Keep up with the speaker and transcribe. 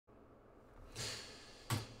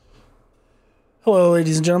Hello,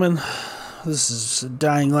 ladies and gentlemen. This is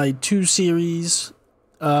Dying Light 2 series.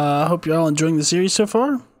 I hope you're all enjoying the series so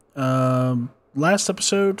far. Last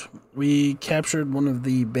episode, we captured one of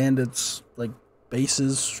the bandits'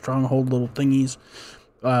 bases, stronghold little thingies.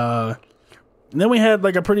 And then we had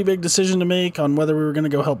a pretty big decision to make on whether we were going to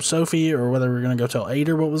go help Sophie or whether we were going to go tell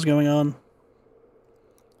Ader what was going on.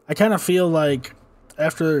 I kind of feel like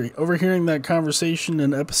after overhearing that conversation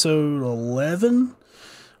in episode 11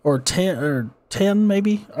 or 10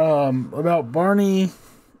 maybe, about Barney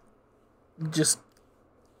just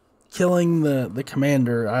killing the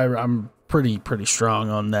commander, I'm pretty strong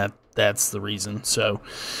on that. That's the reason. So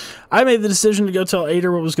I made the decision to go tell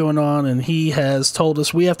Ader what was going on, and he has told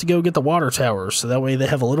us we have to go get the water tower, so that way they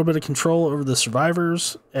have a little bit of control over the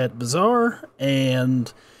survivors at Bazaar,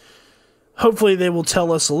 and hopefully they will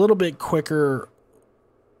tell us a little bit quicker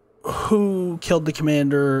who killed the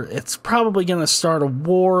commander. It's probably going to start a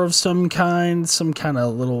war of some kind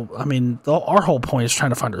of little, our whole point is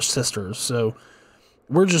trying to find her sisters, so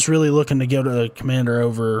we're just really looking to go to the commander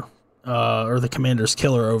over, or the commander's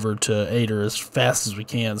killer over to Ader as fast as we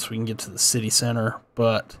can so we can get to the city center.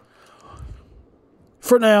 But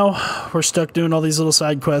for now, we're stuck doing all these little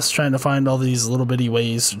side quests, trying to find all these little bitty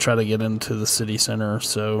ways to try to get into the city center.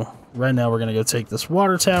 So right now we're going to go take this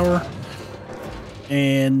water tower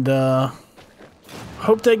and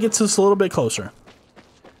hope that gets us a little bit closer.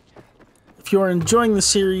 If you are enjoying the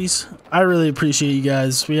series, I really appreciate you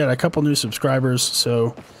guys. We had a couple new subscribers,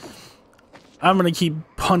 so I'm going to keep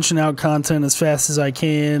punching out content as fast as I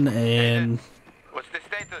can. And what's the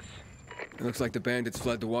status? It looks like the bandits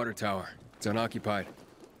fled the water tower. It's unoccupied.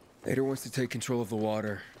 Ader wants to take control of the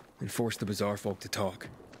water and force the Bazaar folk to talk.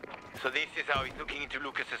 So this is how he's looking into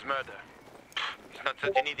Lucas's murder. He's not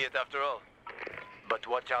such an idiot after all. But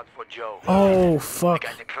watch out for Joe. oh fuck. The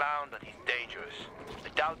guy's a clown, but he's dangerous. I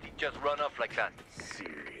doubt he'd just run off like that.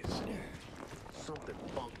 Serious. Something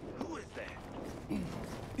funky. Who is that?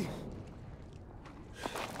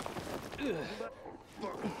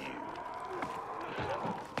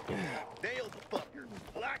 Nail the fucker.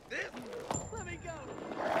 Like this. Let me go.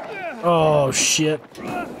 Oh shit.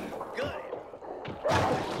 Got it.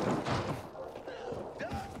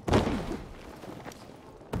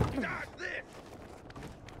 Dodge this.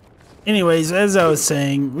 Anyways, as I was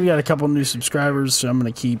saying, we got a couple new subscribers, so I'm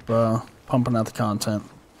going to keep pumping out the content.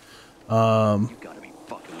 You gotta be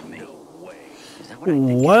fucking with me. No way. Is that what I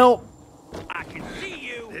think? Well, I can see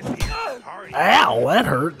you. This is a party. ow, that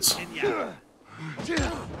hurts.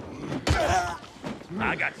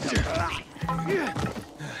 I got something.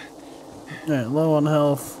 Alright, low on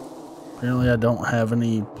health. Apparently I don't have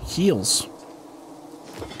any heals.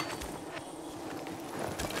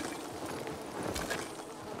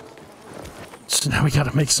 So now we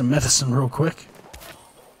gotta make some medicine real quick.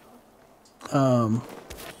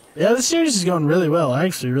 Yeah, this series is going really well. I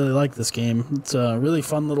actually really like this game. It's a really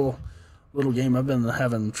fun little game. I've been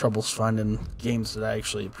having troubles finding games that I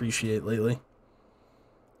actually appreciate lately.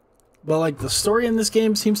 But the story in this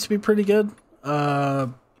game seems to be pretty good.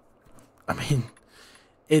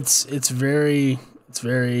 It's very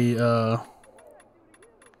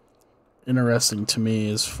interesting to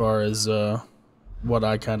me as far as what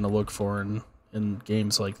I kind of look for in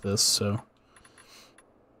games like this. So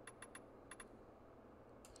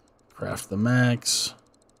craft the max.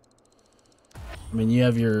 You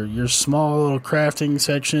have your small little crafting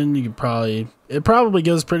section. You could it probably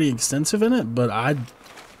goes pretty extensive in it, but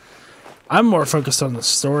I'm more focused on the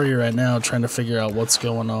story right now, trying to figure out what's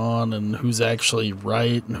going on and who's actually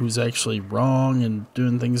right and who's actually wrong and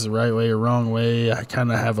doing things the right way or wrong way. I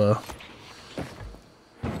kind of have a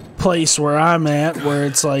place where I'm at where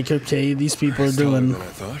it's okay, these people are doing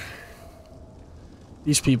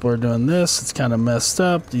this. It's kind of messed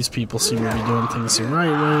up. These people seem to be doing things the right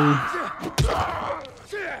way.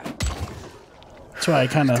 That's why I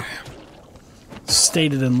kind of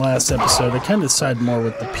stated in last episode, I kind of side more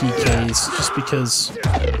with the PKs, just because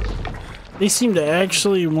they seem to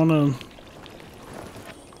actually want to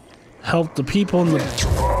help the people in the...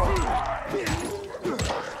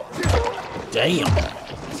 Damn.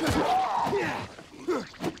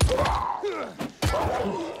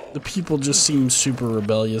 The people just seem super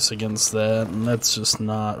rebellious against that, and that's just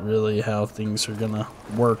not really how things are gonna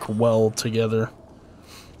work well together.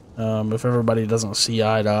 If everybody doesn't see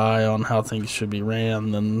eye to eye on how things should be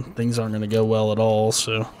ran, then things aren't going to go well at all,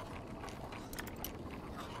 so...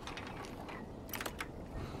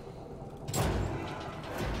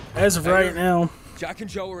 As of right now... Jack and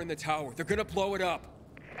Joe are in the tower. They're gonna blow it up.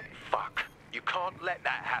 Fuck. You can't let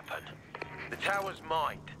that happen. The tower's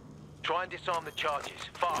mined. Try and disarm the charges.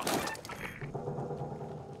 Fast.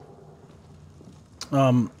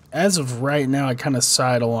 As of right now, I kind of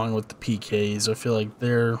side along with the PKs. I feel like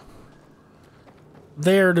they're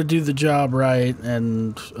there to do the job right,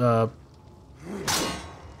 and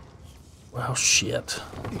well, shit.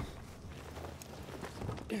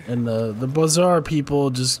 And the Bazaar people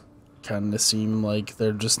just kind of seem like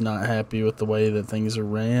they're just not happy with the way that things are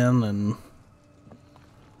ran, and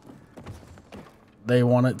they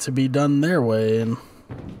want it to be done their way, and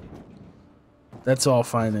that's all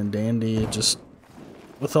fine and dandy. It just,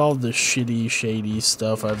 with all the shitty, shady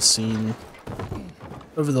stuff I've seen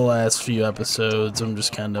over the last few episodes, I'm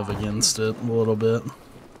just kind of against it a little bit.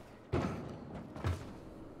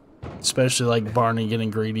 Especially like Barney getting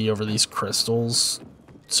greedy over these crystals,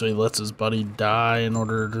 so he lets his buddy die in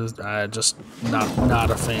order to... I just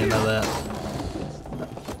not a fan of that.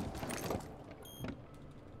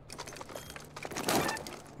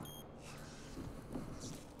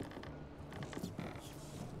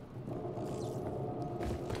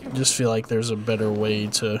 Just feel like there's a better way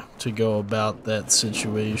to go about that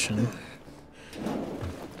situation.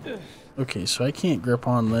 Okay, so I can't grip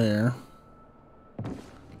on there.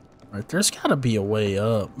 Right, there's gotta be a way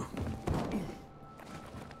up.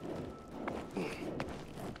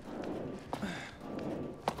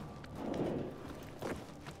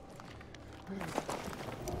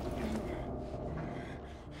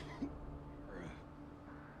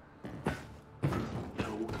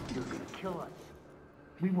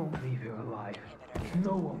 We won't leave here alive.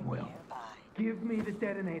 No one will. Give me the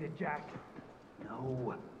detonator, Jack.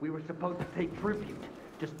 No, we were supposed to take tribute.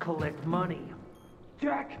 Just collect money.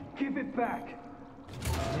 Jack, give it back.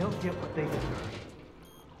 They'll get what they deserve.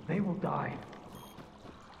 They will die.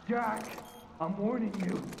 Jack, I'm warning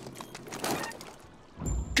you.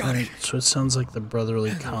 Got it. So it sounds like the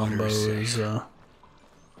brotherly combo is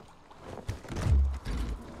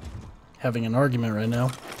having an argument right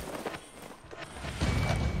now.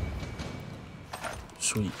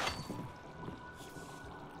 Sweet.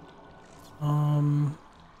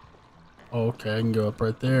 Okay, I can go up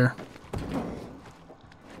right there.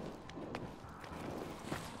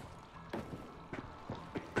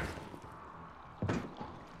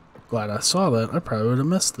 Glad I saw that. I probably would have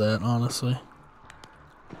missed that, honestly.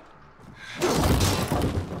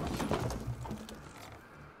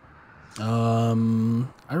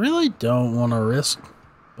 I really don't want to risk,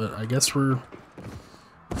 but I guess we're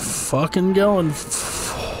fucking going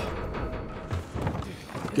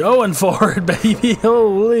for it, baby.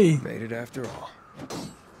 Holy. Made it after all.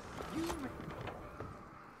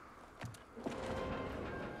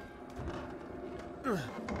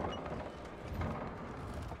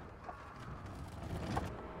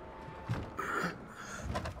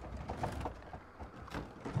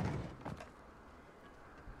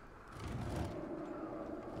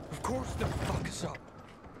 Of course they'll fuck us up.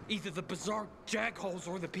 Either the Bazaar jagholes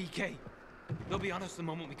or the PK. They'll be on us the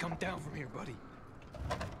moment we come down from here, buddy.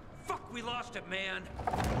 Fuck, we lost it, man.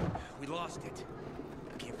 We lost it.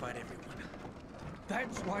 Can't fight everyone.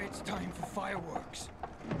 That's why it's time for fireworks.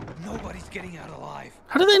 Nobody's getting out alive.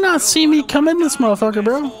 How do they not see me come in this motherfucker,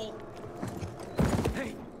 bro?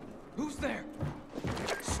 Hey, who's there?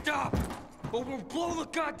 Stop! Or we'll blow the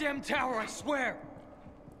goddamn tower, I swear!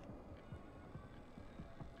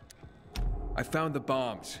 I found the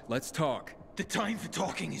bombs. Let's talk. The time for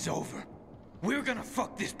talking is over. We're gonna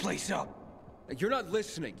fuck this place up. You're not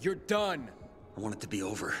listening. You're done. I want it to be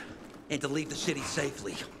over. And to leave the city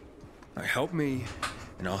safely. Help me,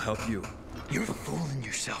 and I'll help you. You're fooling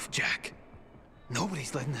yourself, Jack.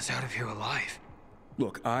 Nobody's letting us out of here alive.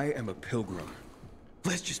 Look, I am a pilgrim.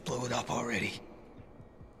 Let's just blow it up already.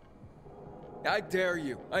 I dare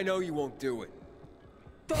you. I know you won't do it.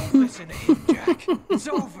 Don't listen to him, Jack. It's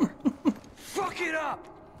over. Fuck it up!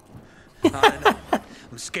 I know.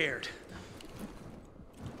 I'm scared.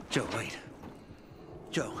 Joe, wait.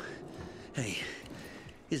 Joe. Hey.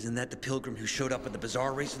 Isn't that the pilgrim who showed up at the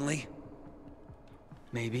bazaar recently?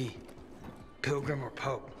 Maybe. Pilgrim or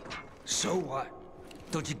Pope. So what?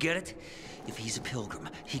 Don't you get it? If he's a pilgrim,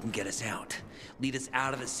 he can get us out. Lead us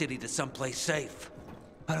out of the city to someplace safe.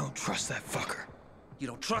 I don't trust that fucker. You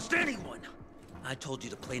don't trust anyone! I told you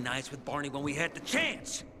to play nice with Barney when we had the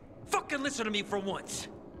chance! Fucking listen to me for once!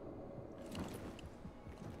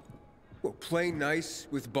 Well, play nice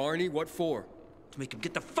with Barney? What for? To make him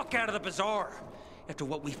get the fuck out of the bazaar! After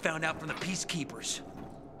what we found out from the Peacekeepers.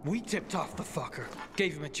 We tipped off the fucker,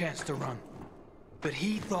 gave him a chance to run. But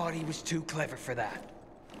he thought he was too clever for that.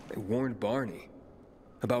 They warned Barney.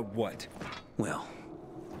 About what? Well,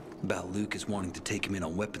 about Lucas wanting to take him in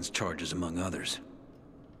on weapons charges, among others.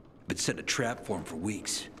 Been setting a trap for him for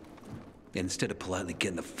weeks. And instead of politely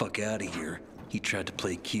getting the fuck out of here, he tried to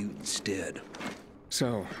play cute instead.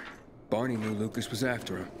 So, Barney knew Lucas was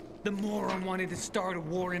after him. The moron wanted to start a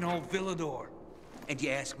war in old Villador. And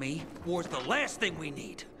you ask me, war's the last thing we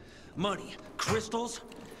need. Money, crystals,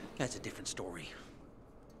 that's a different story.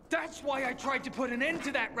 That's why I tried to put an end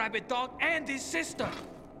to that rabbit dog and his sister.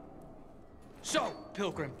 So,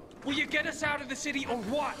 Pilgrim, will you get us out of the city or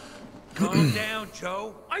what? Calm down,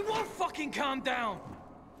 Joe. I won't fucking calm down.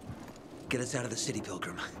 Get us out of the city,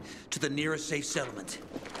 Pilgrim, to the nearest safe settlement.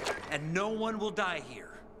 And no one will die here.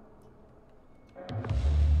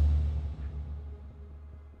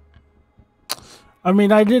 I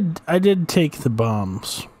mean, I did take the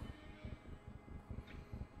bombs.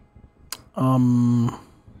 I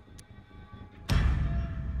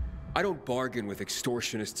don't bargain with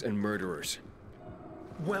extortionists and murderers.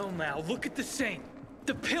 Well now, look at the saint.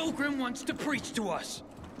 The Pilgrim wants to preach to us.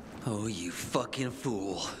 Oh, you fucking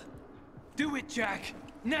fool. Do it, Jack.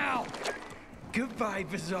 Now! Goodbye,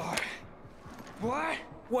 Bazaar. What?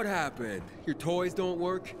 What happened? Your toys don't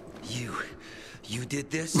work? You did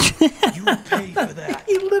this? You pay for that.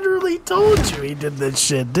 He literally told you he did this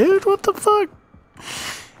shit, dude. What the fuck?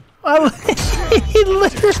 He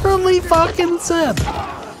literally fucking said,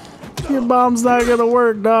 your bomb's not gonna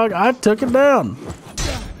work, dog. I took it down.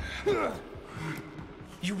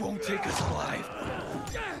 You won't take us alive.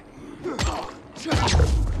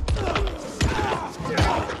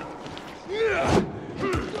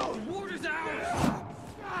 The water's ours.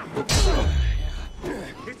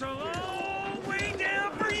 It's a long way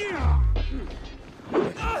down for you.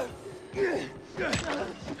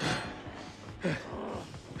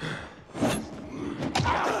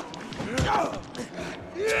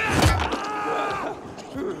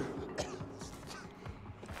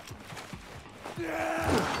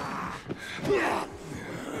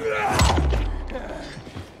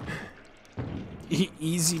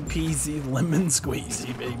 Easy peasy lemon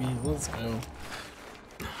squeezy, baby. Let's go.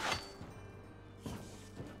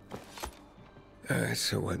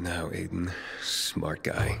 So what now, Aiden? Smart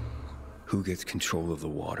guy. Who gets control of the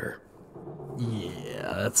water?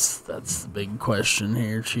 Yeah, that's the big question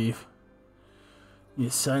here, Chief. You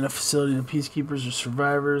assign a facility to peacekeepers or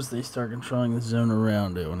survivors, they start controlling the zone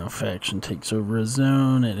around it. When a faction takes over a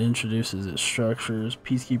zone, it introduces its structures.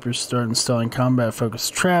 Peacekeepers start installing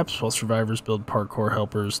combat-focused traps, while survivors build parkour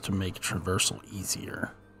helpers to make traversal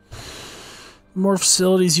easier. The more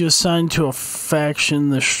facilities you assign to a faction,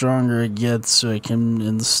 the stronger it gets, so it can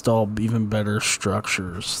install even better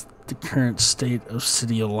structures. The current state of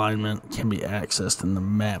city alignment can be accessed in the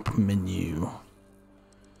map menu.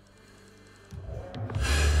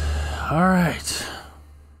 Alright.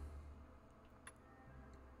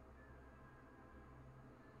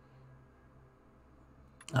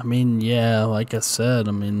 I mean, yeah, like I said,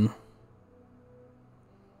 I mean...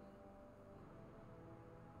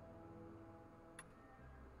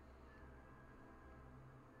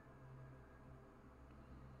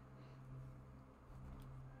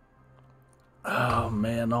 Oh,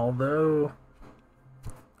 man, although...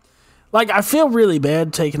 Like, I feel really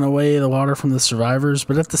bad taking away the water from the survivors,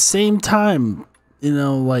 but at the same time, you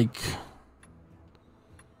know, like...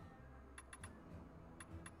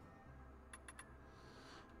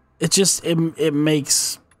 It just, it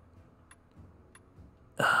makes...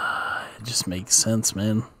 it just makes sense,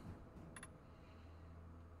 man.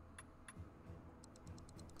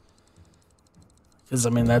 Because, I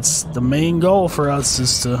mean, that's the main goal for us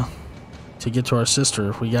is to get to our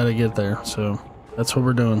sister. We gotta get there, so that's what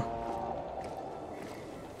we're doing.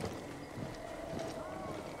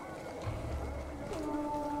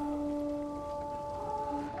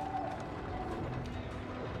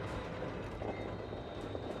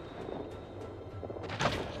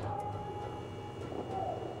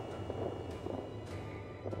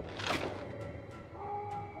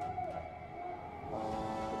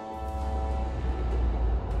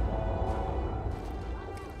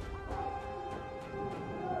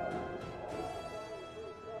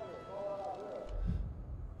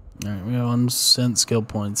 Alright, we have unsent skill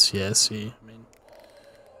points. Yeah, see. I mean...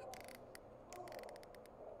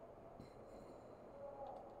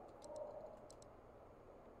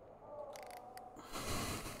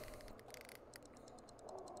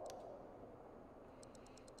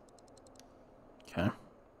 Okay.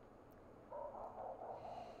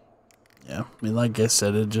 Yeah, I mean, like I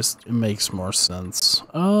said, it makes more sense.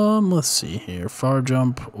 Let's see here. Far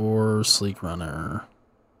jump or sleek runner.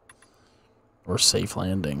 Or safe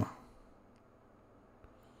landing.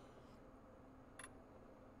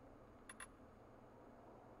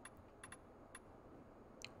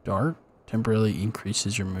 Dart temporarily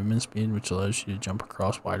increases your movement speed, which allows you to jump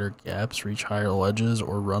across wider gaps, reach higher ledges,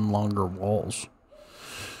 or run longer walls.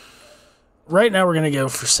 right now we're gonna go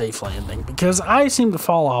for safe landing because I seem to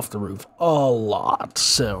fall off the roof a lot.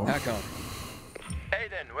 So. Back on.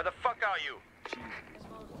 Aiden, where the fuck are you?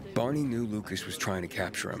 Barney knew Lucas was trying to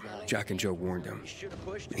capture him. Jack and Joe warned him.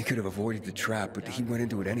 He could have avoided the trap, but he went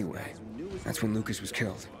into it anyway. That's when Lucas was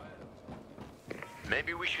killed.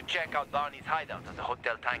 Maybe we should check out Barney's hideout at the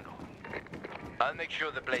Hotel Tango. I'll make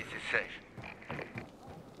sure the place is safe.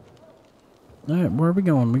 Alright, where are we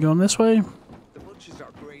going? We going this way? The butch is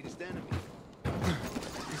our greatest enemy.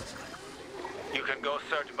 You can go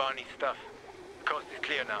search Barney's stuff. Coast is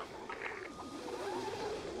clear now.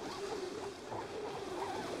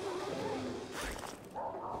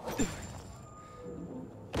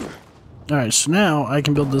 Alright, so now I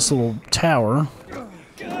can build this little tower.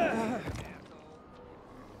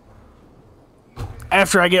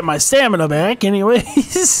 After I get my stamina back,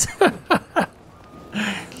 anyways.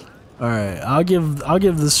 Alright, I'll give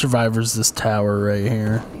the survivors this tower right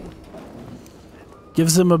here.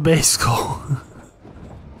 Gives them a base goal.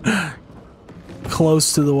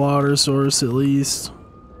 Close to the water source at least.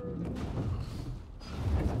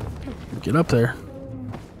 Get up there.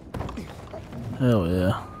 Hell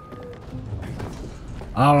yeah.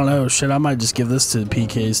 I don't know, shit, I might just give this to the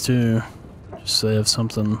PKs too. Just so they have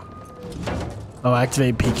something. Oh,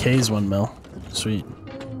 activate PK's windmill. Sweet.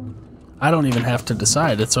 I don't even have to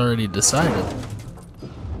decide, it's already decided.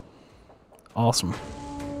 Awesome.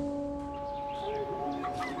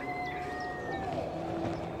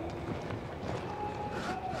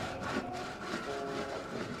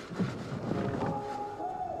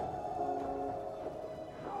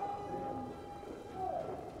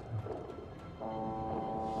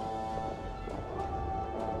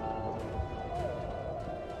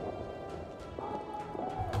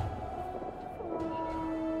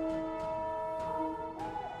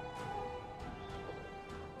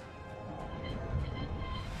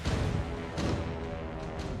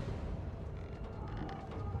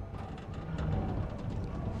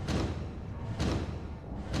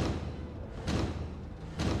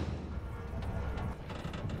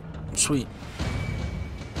 Sweet.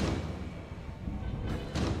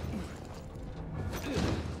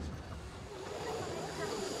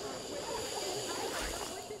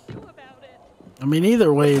 I mean,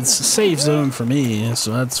 either way, it's a safe zone for me,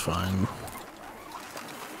 so that's fine.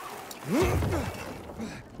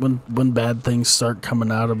 When bad things start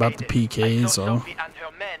coming out about the PKs, I saw I'll... Sophie and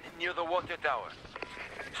her men near the water tower.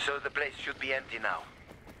 So the place should be empty now.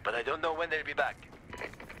 But I don't know when they'll be back.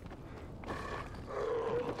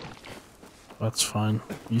 That's fine.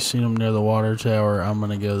 You seen them near the water tower, I'm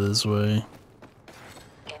gonna go this way.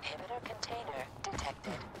 Inhibitor container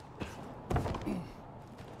detected.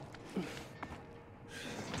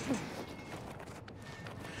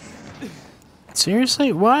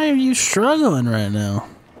 Seriously? Why are you struggling right now?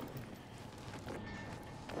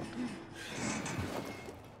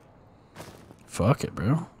 Fuck it,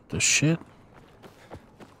 bro. The shit.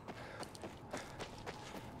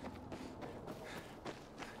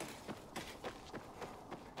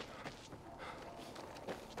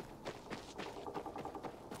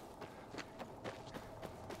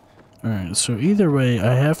 Alright, so either way,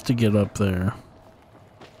 I have to get up there.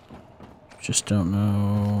 Just don't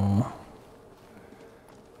know.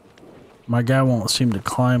 My guy won't seem to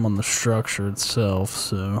climb on the structure itself,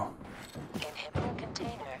 so... Inhibitor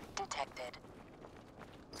container detected.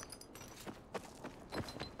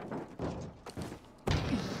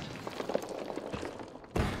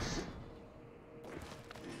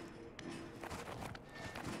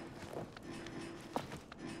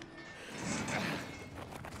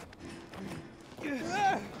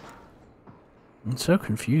 I'm so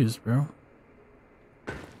confused, bro.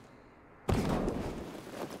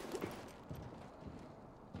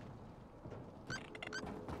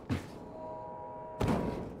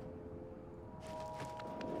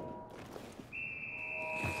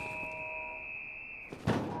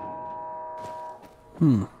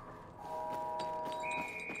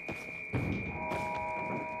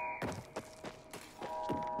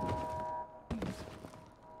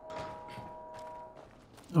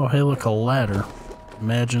 Oh, hey, look, a ladder.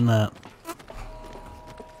 Imagine that.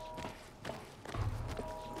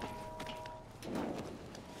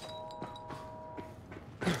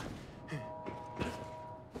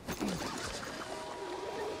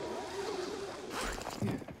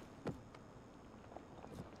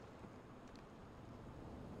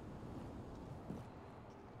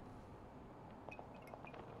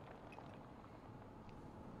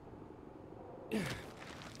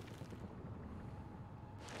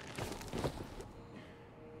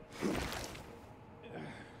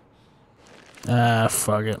 Ah,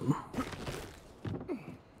 fuck it.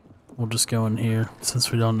 We'll just go in here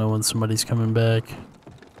since we don't know when somebody's coming back.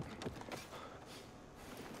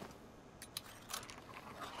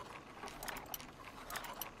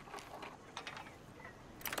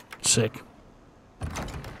 Sick.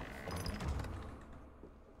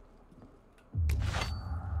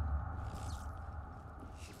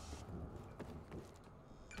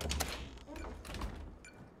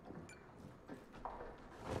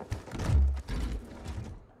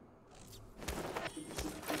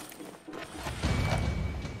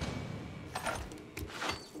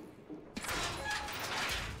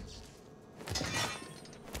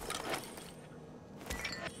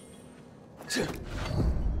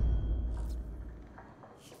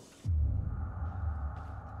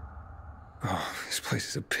 Oh, this place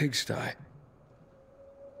is a pigsty.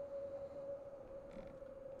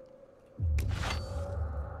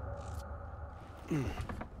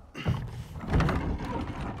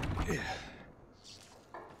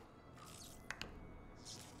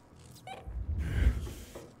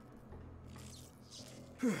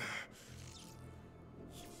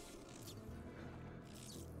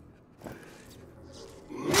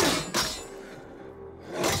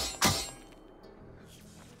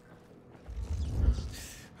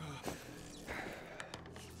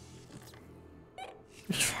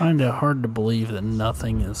 Just find it hard to believe that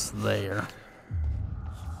nothing is there.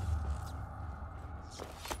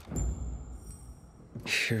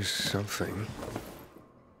 Here's something.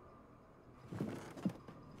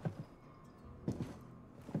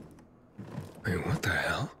 Wait, what the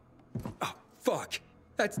hell? Oh, fuck!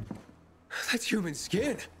 That's human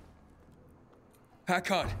skin!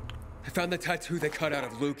 Hakon, I found the tattoo they cut out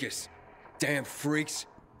of Lucas. Damn freaks.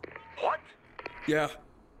 What? Yeah.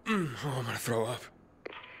 Oh, I'm gonna throw up.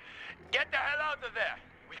 Get the hell out of there!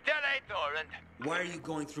 We tell Aethor and... Why are you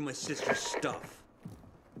going through my sister's stuff?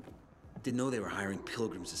 Didn't know they were hiring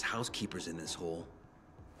pilgrims as housekeepers in this hole.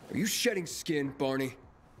 Are you shedding skin, Barney?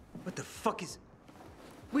 What the fuck is...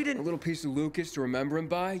 We A didn't... little piece of Lucas to remember him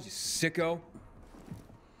by, you sicko?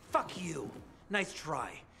 Fuck you. Nice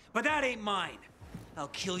try. But that ain't mine. I'll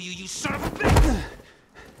kill you, you son of a bitch!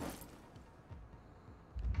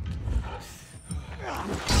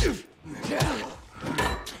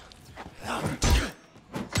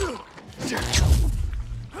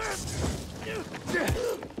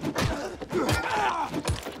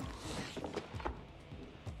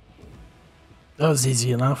 That was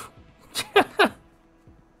easy enough.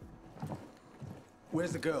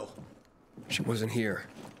 Where's the girl? She wasn't here.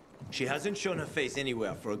 She hasn't shown her face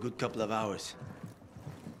anywhere for a good couple of hours.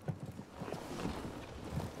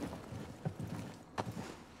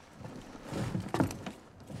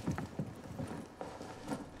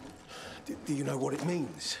 Do you know what it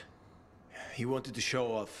means? He wanted to show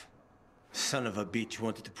off. Son of a bitch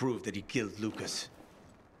wanted to prove that he killed Lucas.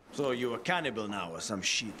 So you're a cannibal now or some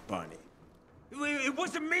shit, Barney. It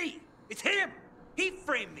wasn't me! It's him! He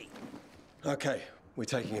framed me! Okay, we're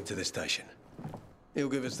taking him to the station. He'll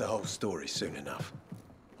give us the whole story soon enough.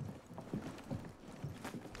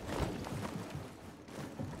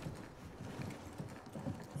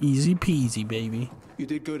 Easy peasy, baby. You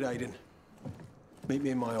did good, Aiden. Meet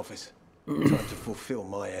me in my office. Time to fulfill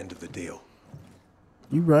my end of the deal.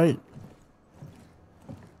 You right.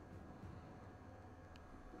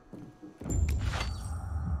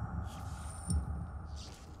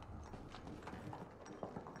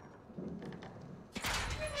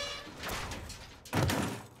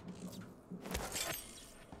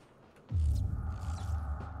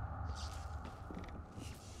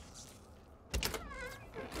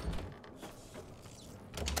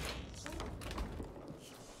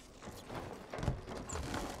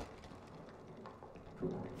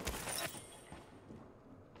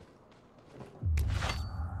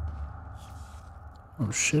 Oh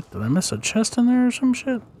shit, did I miss a chest in there or some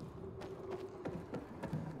shit?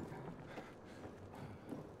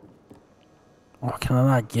 Oh, can I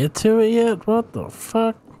not get to it yet? What the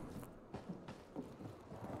fuck?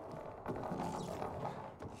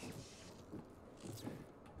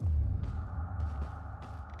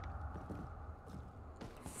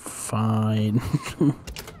 Fine.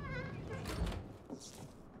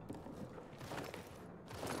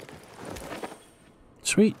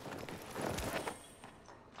 Sweet.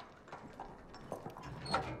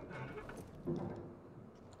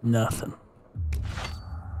 Nothing.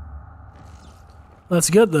 That's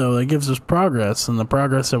good though. That gives us progress, and the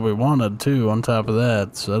progress that we wanted too on top of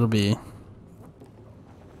that. So that'll be...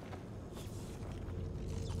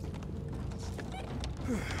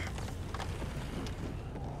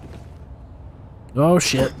 Oh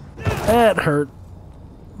shit. That hurt.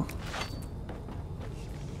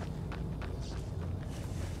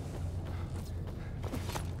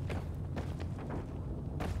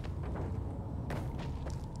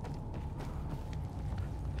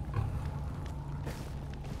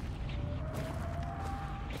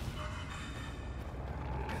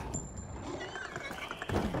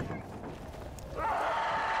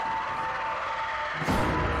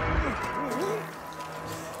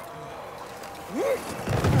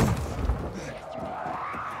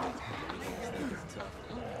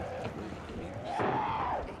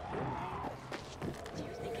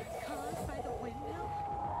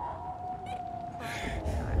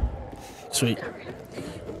 Sweet.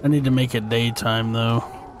 I need to make it daytime though.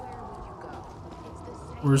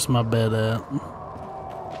 Where's my bed at?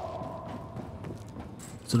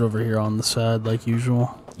 Is it over here on the side like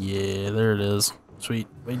usual? Yeah, there it is. Sweet.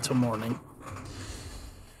 Wait till morning.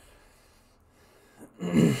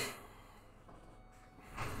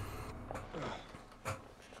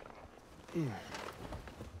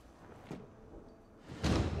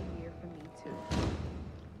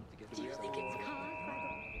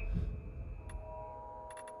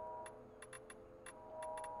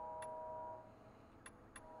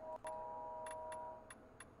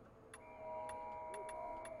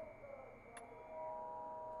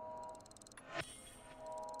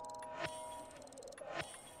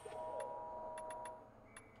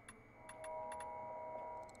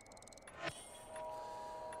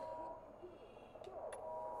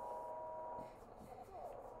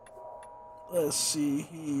 Let's see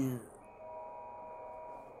here.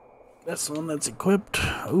 That's the one that's equipped.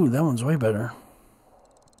 Ooh, that one's way better.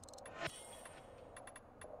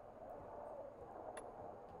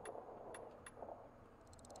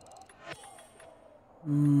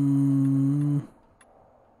 Mm.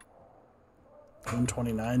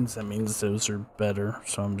 129s, that means those are better.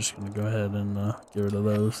 So I'm just going to go ahead and get rid of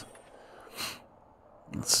those.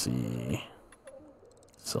 Let's see.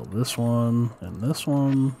 Sell this one and this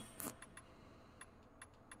one.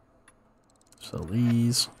 Sell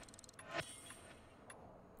these.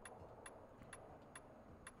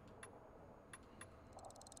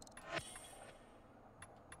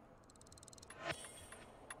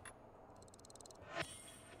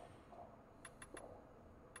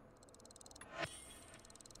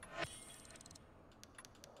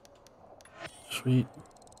 Sweet.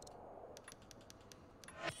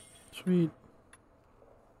 Sweet.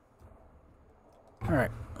 All right.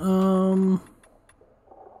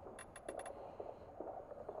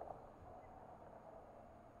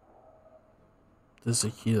 This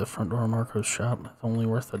is the key to the front door of Marco's shop. It's only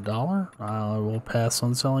worth $1. I will pass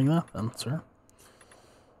on selling that then, sir.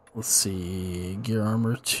 Let's see. Gear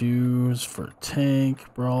armor 2 is for a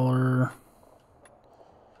tank, brawler.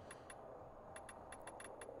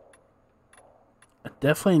 I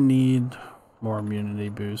definitely need more immunity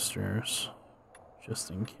boosters,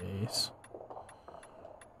 just in case.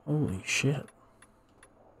 Holy shit.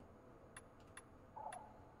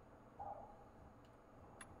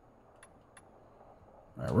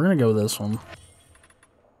 Alright, we're gonna go with this one.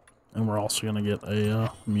 And we're also gonna get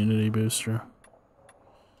a immunity booster.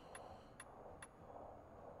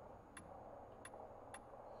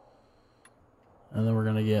 And then we're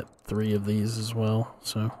gonna get 3 of these as well.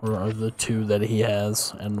 So, or the 2 that he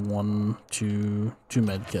has, and 2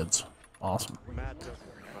 med kits. Awesome.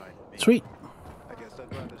 Sweet.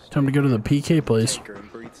 Time to go to the PK place.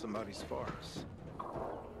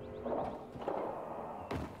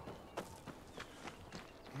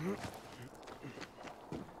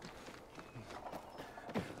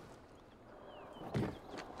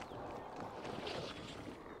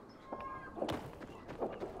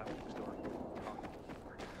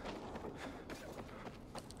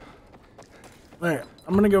 Alright,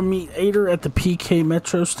 I'm gonna go meet Ader at the PK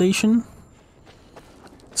Metro station.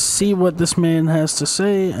 See what this man has to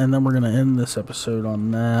say, and then we're gonna end this episode on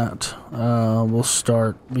that. We'll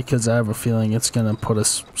start, because I have a feeling it's gonna put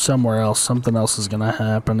us somewhere else. Something else is gonna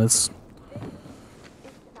happen. It's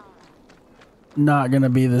not gonna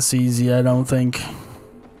be this easy, I don't think.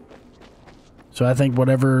 So I think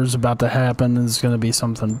whatever's about to happen is gonna be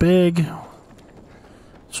something big.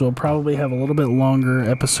 So we'll probably have a little bit longer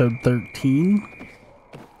episode 13.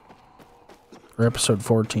 Or episode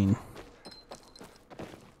 14.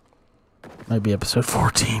 Might be episode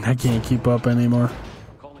 14. I can't keep up anymore.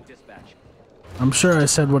 I'm sure I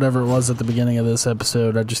said whatever it was at the beginning of this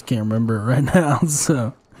episode. I just can't remember it right now.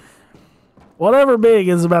 So, whatever big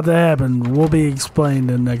is about to happen will be explained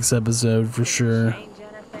in next episode for sure.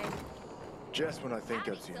 Just when I think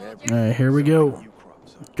I've seen everything. Alright, here we go.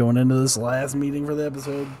 Going into this last meeting for the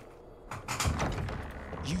episode.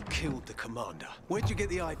 You killed the commander. Where'd you get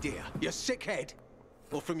the idea? Your sick head?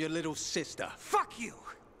 Or from your little sister? Fuck you!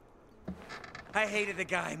 I hated the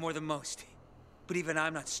guy more than most. But even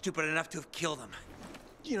I'm not stupid enough to have killed him.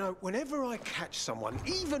 You know, whenever I catch someone,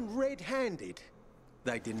 even red-handed,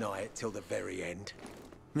 they deny it till the very end.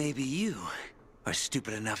 Maybe you are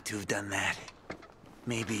stupid enough to have done that.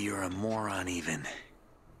 Maybe you're a moron even.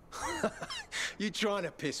 You trying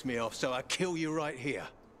to piss me off so I kill you right here?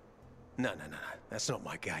 No. That's not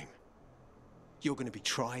my game. You're gonna be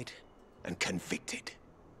tried and convicted.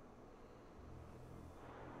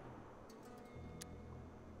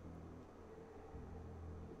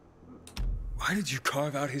 Why Why did you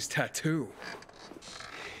carve out his tattoo?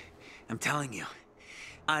 I'm telling you.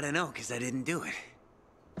 I don't know, because I didn't do it.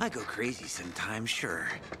 I go crazy sometimes, sure.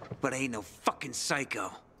 But I ain't no fucking psycho.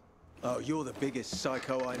 Oh, you're the biggest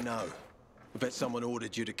psycho I know. I bet someone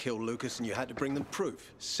ordered you to kill Lucas and you had to bring them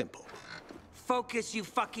proof. Simple. Focus, you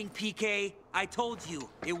fucking PK. I told you,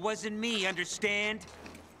 it wasn't me, understand?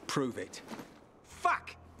 Prove it.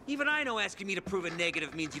 Fuck! Even I know asking me to prove a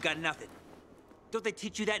negative means you got nothing. Don't they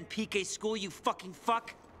teach you that in PK school, you fucking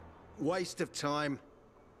fuck? Waste of time.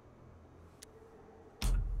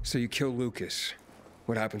 So you kill Lucas.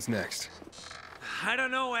 What happens next? I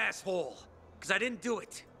don't know, asshole. Because I didn't do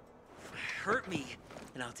it. Hurt me,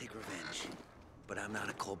 and I'll take revenge. But I'm not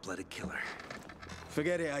a cold-blooded killer.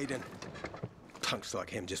 Forget it, Aiden. Punks like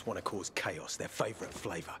him just want to cause chaos, their favorite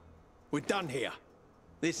flavor. We're done here.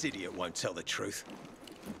 This idiot won't tell the truth.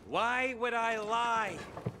 Why would I lie?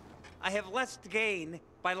 I have less to gain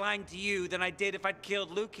by lying to you than I did if I'd killed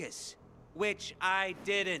Lucas. Which I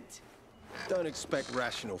didn't. Don't expect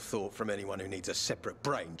rational thought from anyone who needs a separate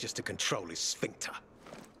brain just to control his sphincter.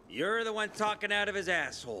 You're the one talking out of his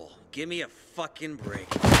asshole. Give me a fucking break.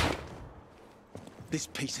 This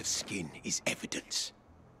piece of skin is evidence.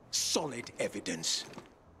 Solid evidence.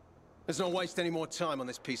 Let's not waste any more time on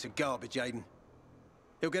this piece of garbage, Aiden.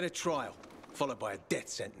 He'll get a trial, followed by a death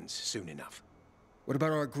sentence soon enough. What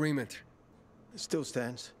about our agreement? It still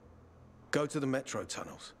stands. Go to the metro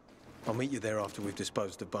tunnels. I'll meet you there after we've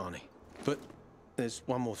disposed of Barney. But there's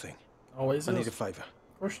one more thing. Always I is. need a favor.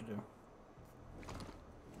 Of course you do.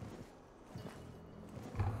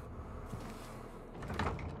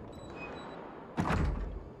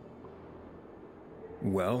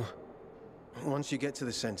 Well? Once you get to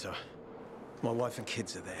the center, my wife and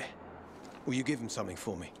kids are there. Will you give them something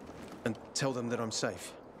for me? And tell them that I'm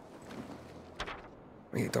safe?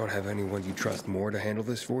 You don't have anyone you trust more to handle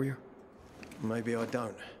this for you? Maybe I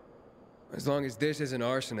don't. As long as this isn't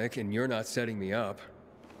arsenic and you're not setting me up.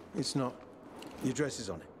 It's not. The address is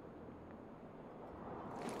on it.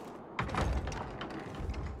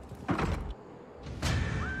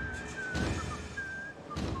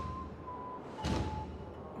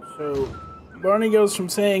 So Barney goes from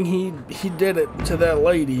saying he did it to that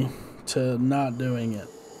lady to not doing it.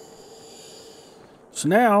 So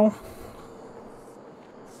now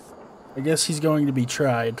I guess he's going to be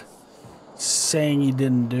tried, saying he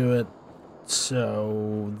didn't do it.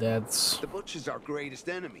 So that's the Butcher's our greatest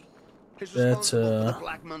enemy. He's that's responsible for the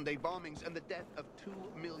Black Monday bombings and the death of 2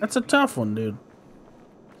 million. That's a tough one, dude.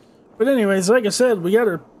 But anyways, like I said, we got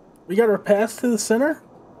our path to the center.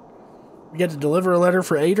 We got to deliver a letter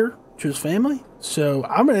for Ader to his family. So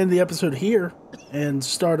I'm gonna end the episode here and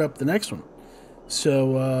start up the next one.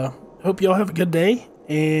 So hope y'all have a good day,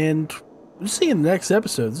 and we'll see you in the next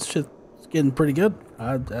episode. This shit's getting pretty good.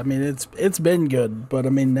 I mean, it's been good, but I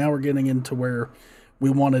mean, now we're getting into where we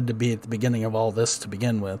wanted to be at the beginning of all this to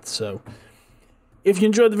begin with. So if you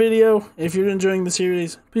enjoyed the video, if you're enjoying the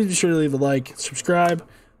series, please be sure to leave a like, subscribe.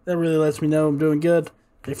 That really lets me know I'm doing good.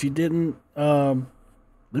 If you didn't,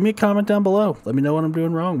 leave me a comment down below. Let me know what I'm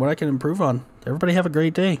doing wrong, what I can improve on. Everybody have a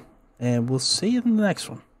great day, and we'll see you in the next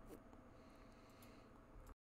one.